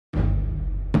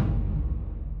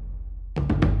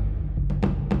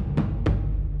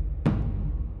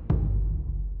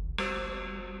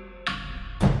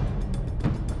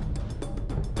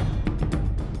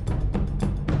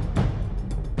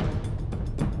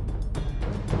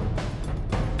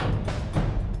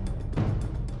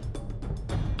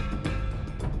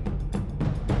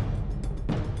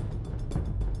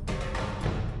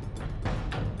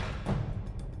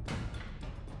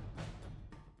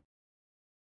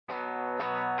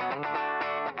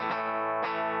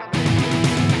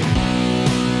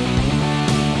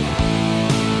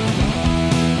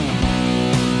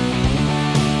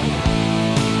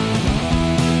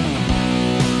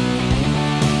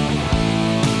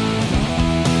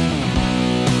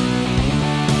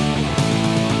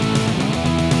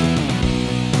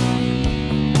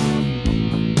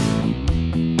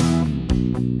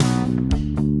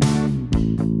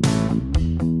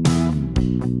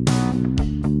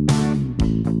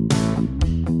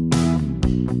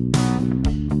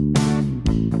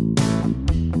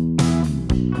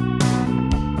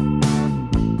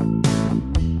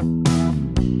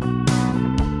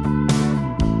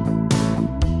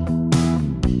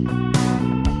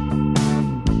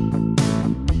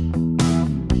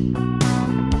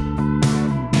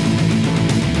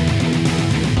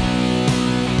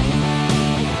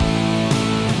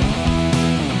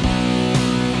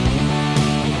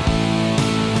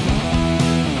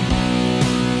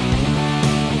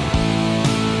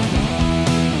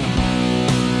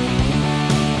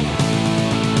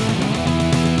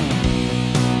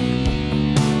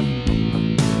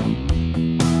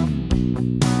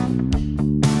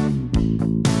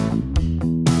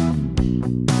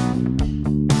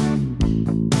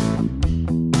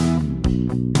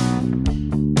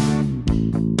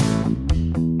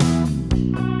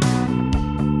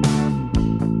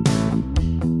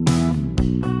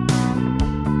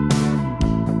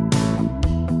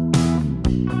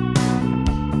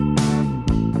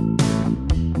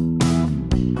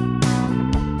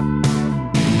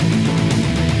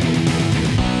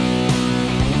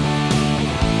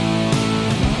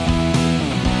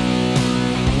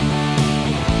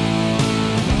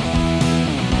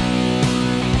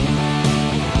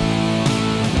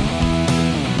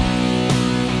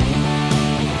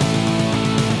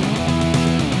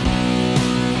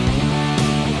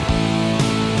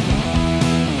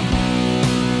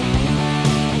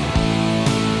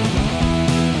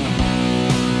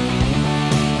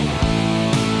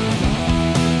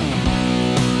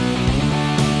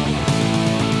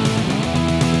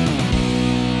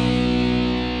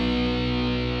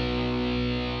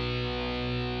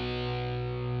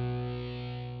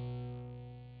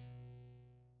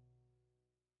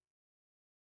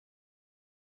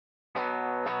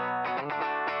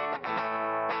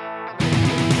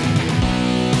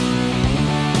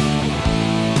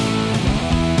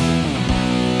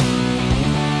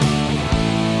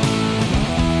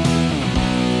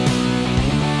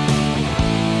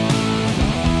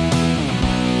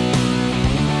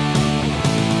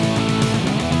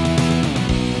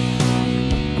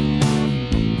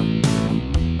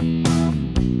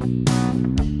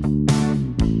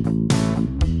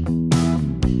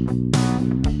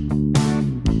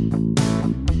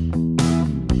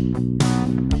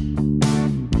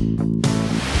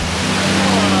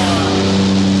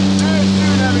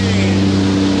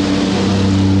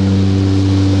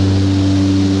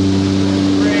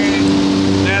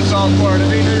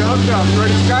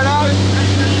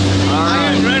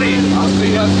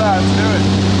that. Let's do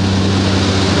it.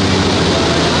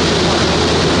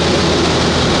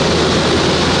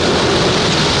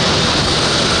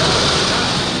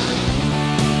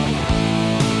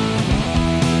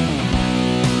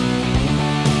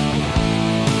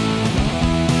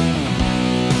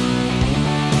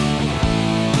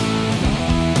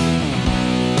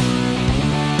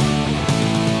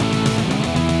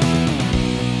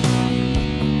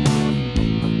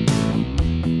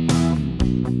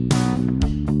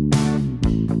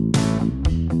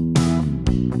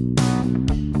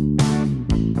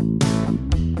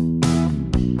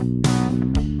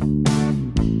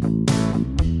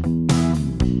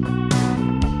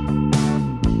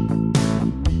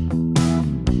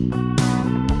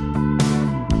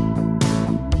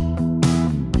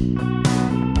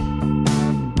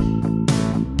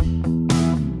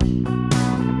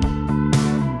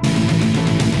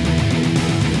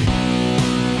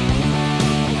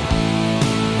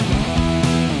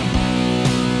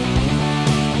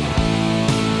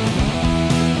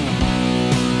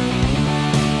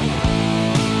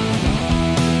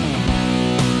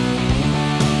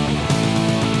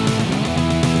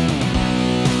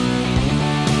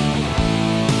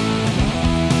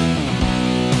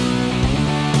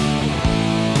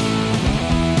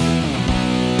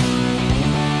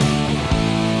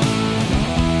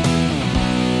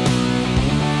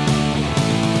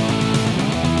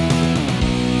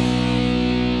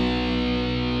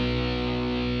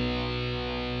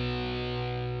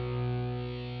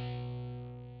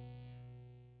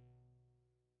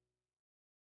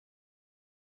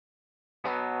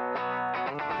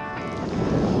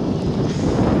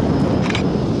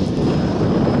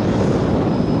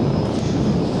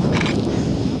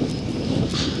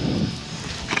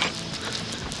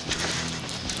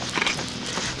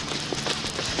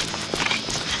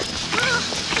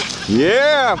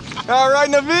 Yeah! All right,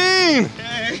 Naveen!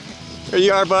 Hey. Here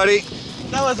you are, buddy.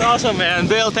 That was awesome, man.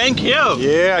 Bill, thank you.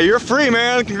 Yeah, you're free,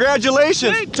 man.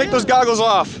 Congratulations. Thank Take you. those goggles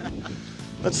off.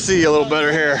 Let's see a little better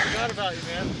here. Forgot about you,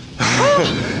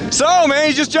 man. So, man,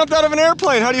 you just jumped out of an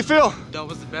airplane. How do you feel? That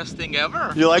was the best thing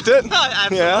ever. You liked it?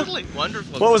 Absolutely. Yeah?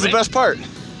 Wonderful. What was the Great. best part?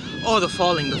 Oh, the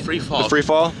falling, the free fall. The free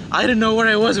fall? I didn't know where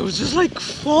I was. It was just like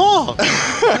fall.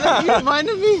 You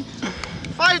reminded me.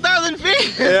 5,000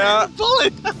 feet. Yeah.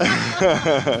 Bullet.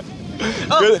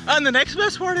 Oh, and the next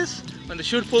best part is when the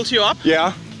chute pulls you up.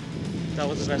 Yeah. That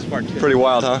was the best part too. Pretty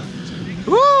wild, huh?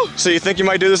 Woo! So you think you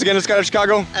might do this again in Skydive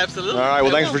Chicago? Absolutely. All right,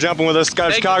 well, thanks for jumping with us.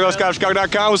 Skydive Thank Chicago, you, man.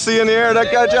 SkydiveChicago.com. We'll see you in the air.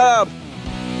 That guy job.